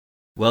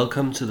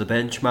Welcome to the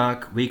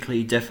Benchmark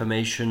Weekly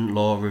Defamation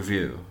Law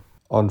Review.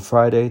 On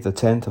Friday, the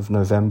 10th of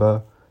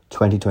November,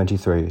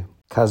 2023,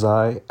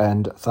 Kazai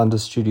and Thunder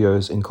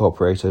Studios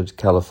Incorporated,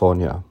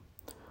 California.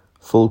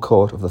 Full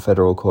Court of the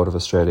Federal Court of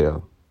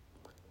Australia.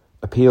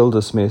 Appeal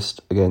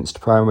dismissed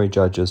against primary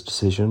judge's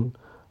decision,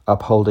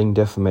 upholding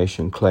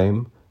defamation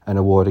claim and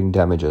awarding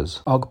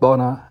damages.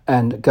 Ogbonna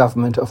and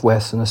Government of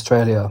Western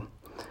Australia.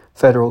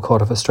 Federal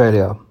Court of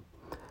Australia.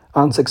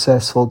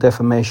 Unsuccessful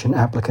defamation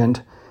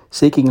applicant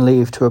seeking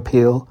leave to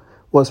appeal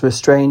was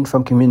restrained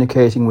from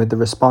communicating with the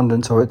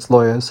respondent or its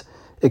lawyers,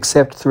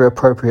 except through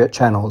appropriate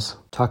channels.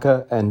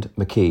 Tucker and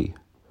McKee,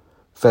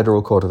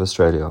 Federal Court of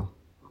Australia.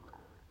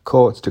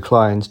 Court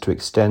declined to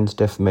extend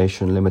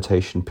defamation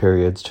limitation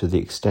periods to the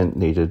extent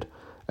needed,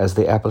 as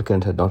the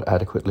applicant had not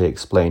adequately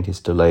explained his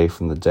delay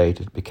from the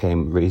date it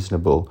became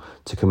reasonable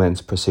to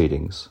commence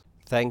proceedings.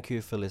 Thank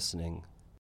you for listening.